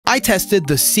I tested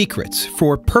the secrets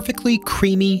for perfectly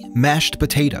creamy mashed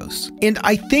potatoes, and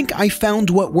I think I found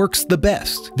what works the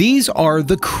best. These are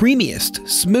the creamiest,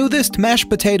 smoothest mashed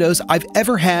potatoes I've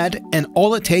ever had, and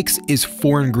all it takes is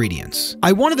 4 ingredients.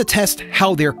 I wanted to test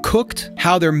how they're cooked,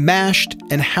 how they're mashed,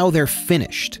 and how they're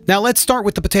finished. Now let's start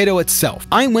with the potato itself.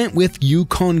 I went with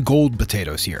Yukon Gold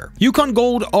potatoes here. Yukon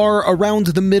Gold are around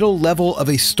the middle level of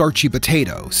a starchy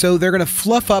potato, so they're gonna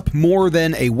fluff up more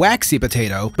than a waxy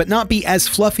potato, but not be as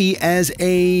fluffy as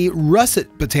a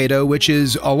russet potato, which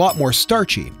is a lot more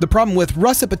starchy. The problem with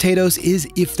russet potatoes is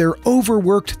if they're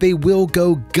overworked, they will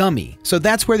go gummy. So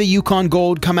that's where the Yukon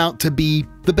Gold come out to be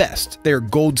the best. They're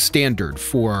gold standard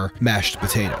for mashed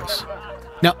potatoes.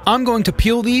 Now I'm going to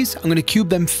peel these, I'm going to cube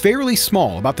them fairly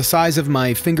small, about the size of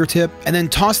my fingertip, and then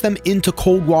toss them into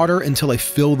cold water until I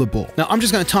fill the bowl. Now I'm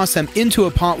just going to toss them into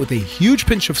a pot with a huge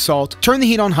pinch of salt, turn the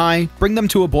heat on high, bring them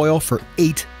to a boil for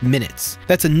 8 minutes.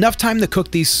 That's enough time to cook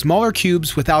these smaller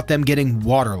cubes without them getting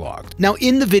waterlogged. Now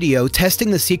in the video testing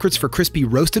the secrets for crispy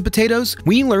roasted potatoes,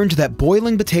 we learned that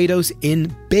boiling potatoes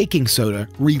in baking soda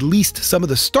released some of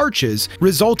the starches,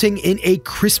 resulting in a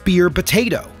crispier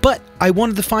potato. But I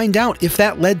wanted to find out if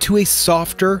that led to a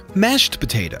softer mashed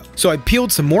potato. So I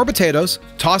peeled some more potatoes,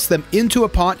 tossed them into a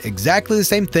pot, exactly the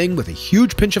same thing with a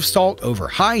huge pinch of salt over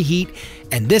high heat,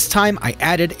 and this time I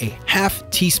added a half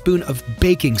teaspoon of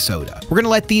baking soda. We're gonna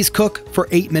let these cook for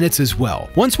 8 minutes as well.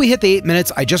 Once we hit the 8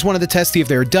 minutes, I just wanted to test see if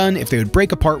they were done, if they would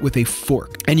break apart with a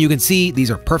fork. And you can see these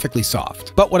are perfectly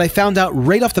soft. But what I found out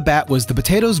right off the bat was the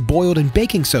potatoes boiled in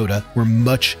baking soda were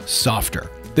much softer.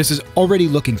 This is already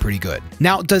looking pretty good.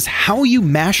 Now, does how you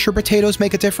mash your potatoes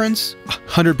make a difference?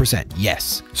 100%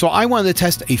 yes. So I wanted to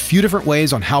test a few different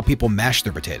ways on how people mash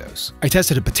their potatoes. I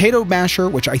tested a potato masher,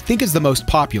 which I think is the most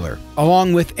popular,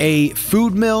 along with a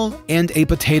food mill and a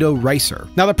potato ricer.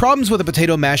 Now, the problems with a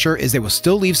potato masher is they will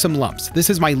still leave some lumps. This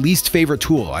is my least favorite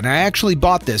tool, and I actually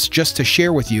bought this just to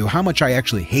share with you how much I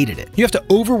actually hated it. You have to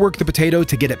overwork the potato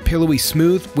to get it pillowy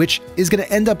smooth, which is going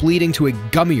to end up leading to a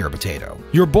gummier potato.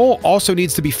 Your bowl also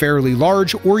needs to be fairly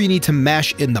large, or you need to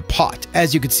mash in the pot.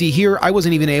 As you can see here, I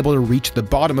wasn't even able to reach the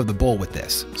bottom of the bowl with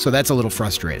this, so that's a little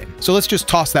frustrating. So let's just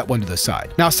toss that one to the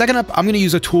side. Now, second up, I'm going to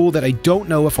use a tool that I don't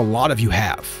know if a lot of you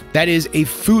have. That is a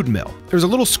food mill. There's a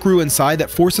little screw inside that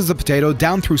forces the potato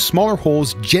down through smaller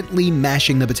holes, gently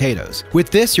mashing the potatoes. With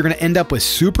this, you're going to end up with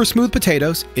super smooth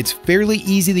potatoes. It's fairly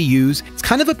easy to use. It's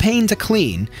kind of a pain to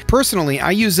clean. Personally,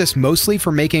 I use this mostly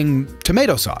for making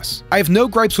tomato sauce. I have no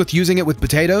gripes with using it with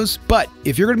potatoes, but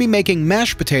if you're going to be making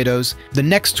mashed potatoes, the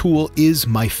next tool is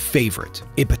my favorite,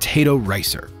 a potato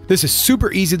ricer. This is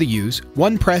super easy to use.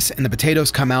 One press and the potatoes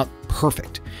come out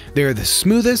perfect. They're the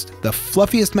smoothest, the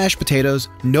fluffiest mashed potatoes,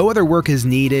 no other work is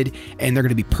needed, and they're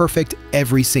going to be perfect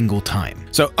every single time.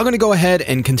 So I'm going to go ahead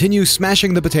and continue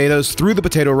smashing the potatoes through the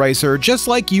potato ricer, just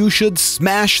like you should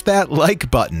smash that like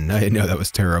button. I know that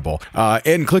was terrible.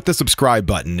 And click the subscribe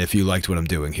button if you liked what I'm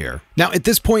doing here. Now at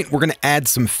this point, we're going to add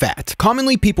some fat.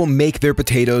 Commonly people make their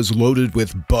potatoes loaded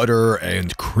with butter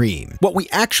and cream. What we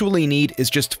actually need is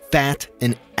just fat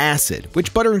and acid,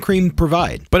 which butter and cream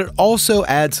provide, but it also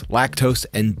adds lactose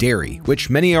and dairy, which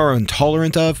many are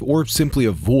intolerant of or simply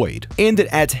avoid. And it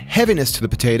adds heaviness to the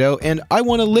potato, and I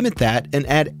want to limit that and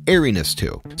add airiness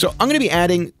to. So I'm going to be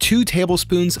adding 2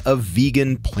 tablespoons of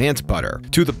vegan plant butter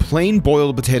to the plain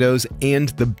boiled potatoes and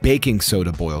the baking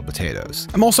soda boiled potatoes.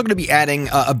 I'm also going to be adding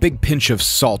a big pinch of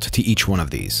salt to each one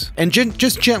of these, and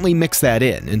just gently mix that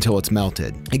in until it's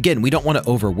melted. Again, we don't want to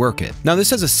overwork it. Now this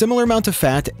has a similar amount of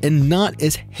fat and not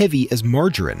as heavy as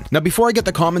margarine. Now before I get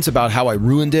the comments about how I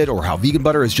ruined it or how vegan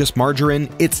butter is just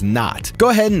margarine, it's not. Go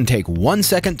ahead and take 1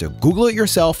 second to Google it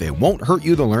yourself. It won't hurt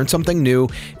you to learn something new.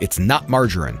 It's not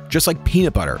margarine, just like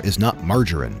peanut butter is not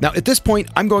margarine. Now at this point,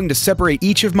 I'm going to separate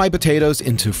each of my potatoes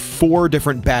into 4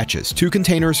 different batches, 2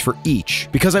 containers for each,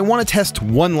 because I want to test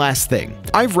one last thing.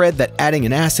 I've read that adding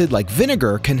an acid like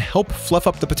vinegar can help fluff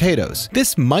up the potatoes.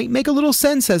 This might make a little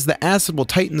sense as the acid will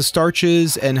tighten the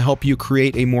starches and help you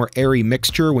create a more airy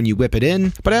mixture when you whip it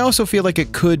in, but I also feel like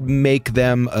it could make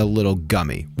them a little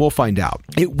gummy. We'll find out.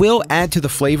 It will add to the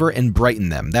flavor and brighten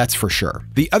them, that's for sure.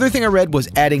 The other thing I read was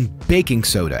adding baking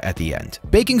soda at the end.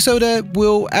 Baking soda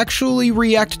will actually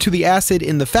react to the acid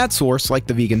in the fat source like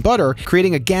the vegan butter,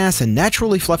 creating a gas and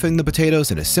naturally fluffing the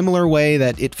potatoes in a similar way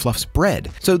that it fluffs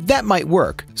bread. So that might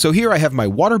work. So here I have my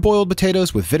water boiled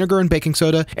potatoes with vinegar and baking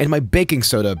soda, and my baking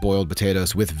soda boiled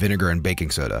potatoes with vinegar and baking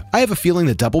soda. I have a feeling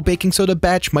the double baking soda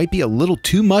batch might be a little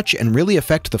too much and really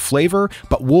affect the flavor,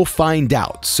 but we'll find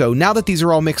out. So now that these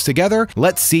are all mixed together,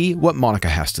 let's see what Monica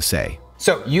has to say.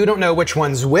 So you don't know which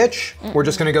one's which. We're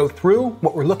just gonna go through.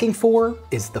 What we're looking for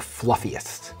is the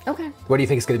fluffiest. Okay. What do you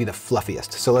think is gonna be the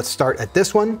fluffiest? So let's start at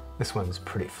this one. This one's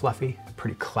pretty fluffy,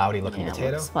 pretty cloudy looking It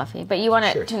potato. looks fluffy, but you want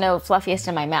it to know fluffiest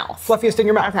in my mouth. Fluffiest in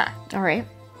your mouth. Okay, all right.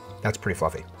 That's pretty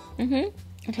fluffy. It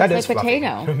That tastes is like fluffy.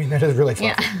 potato. I mean, that is really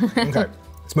fluffy. Yeah. Okay,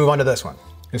 let's move on to this one.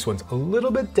 This one's a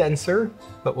little bit denser,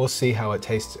 but we'll see how it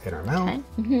tastes in our mouth.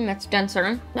 Okay. That's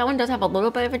denser. That one does have a little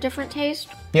bit of a different taste.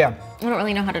 Yeah, I don't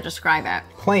really know how to describe it.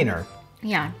 plainer.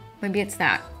 Yeah, maybe it's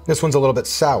that. This one's a little bit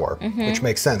sour, which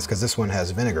makes sense because this one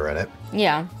has vinegar in it.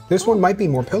 Yeah. This one might be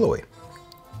more pillowy.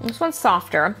 This one's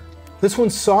softer. This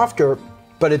one's softer,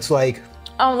 but it's like,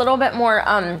 Oh, a little bit more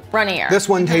runnier. this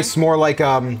one tastes more like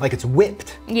it's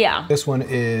whipped. Yeah. This one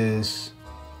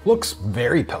looks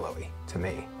very pillowy to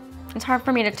me. It's hard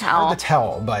for me to tell. Hard to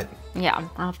tell, but Yeah,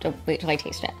 I'll have to wait till I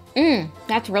taste it.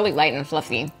 That's really light and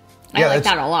fluffy. I Yeah, like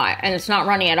it's- that a lot. And it's not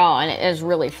runny at all, and it is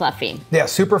really fluffy. yeah,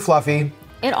 super fluffy.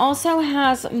 It also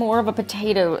has more of a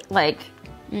potato, like,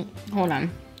 hold on,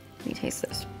 let me taste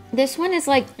this. This one is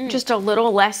like just a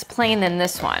little less plain than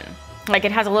this one. Like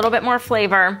it has a little bit more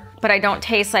flavor, but I don't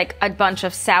taste like a bunch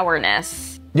of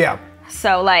sourness. Yeah,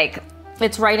 So like,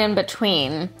 it's right in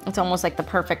between. It's almost like the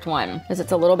perfect one because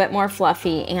it's a little bit more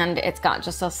fluffy and it's got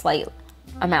just a slight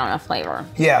amount of flavor.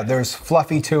 yeah, there's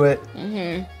fluffy to it.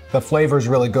 The flavor's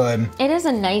really good. It is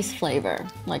a nice flavor.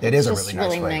 Like It it's is a just really nice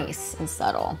really flavor. nice and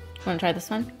subtle. Want to try this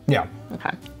one? Yeah.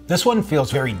 Okay. This one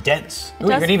feels very dense. Ooh,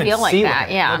 does you can even feel like see that,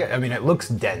 yeah. I mean, it looks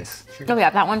dense. Oh yeah,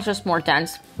 that one's just more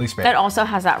dense. least bit. That also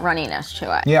has that runniness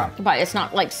to it. Yeah. But it's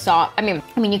not like soft. I mean,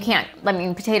 you can't. I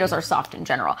mean, potatoes are soft in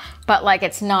general, but like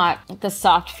it's not the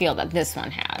soft feel that this one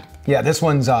had. Yeah, this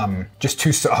one's just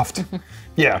too soft.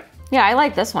 Yeah. Yeah, I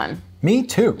like this one. Me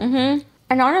too.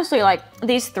 And honestly, like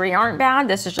these three aren't bad.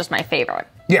 This is just my favorite.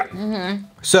 Yeah.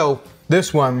 So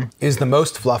this one is the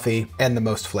most fluffy and the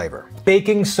most flavor.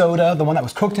 Baking soda, the one that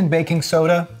was cooked in baking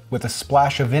soda with a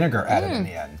splash of vinegar added in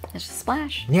the end. It's a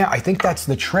splash. Yeah, I think that's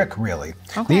the trick, really.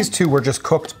 Okay. These two were just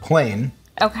cooked plain,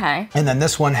 Okay. and then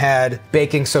this one had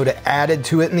baking soda added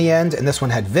to it in the end, and this one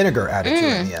had vinegar added to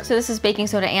it in the end. So this is baking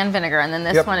soda and vinegar, and then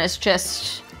this Yep. one is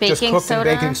just baking Just cooked soda.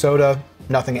 in baking soda,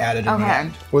 nothing added in the Okay.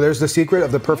 end. Well, there's the secret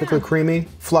of the perfectly creamy,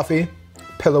 fluffy,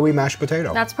 pillowy mashed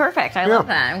potato. That's perfect. I love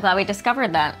that. I'm glad we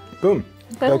discovered that. Boom.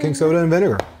 Boom. Baking soda and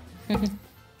vinegar.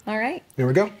 All right. Here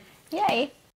we go. Yay.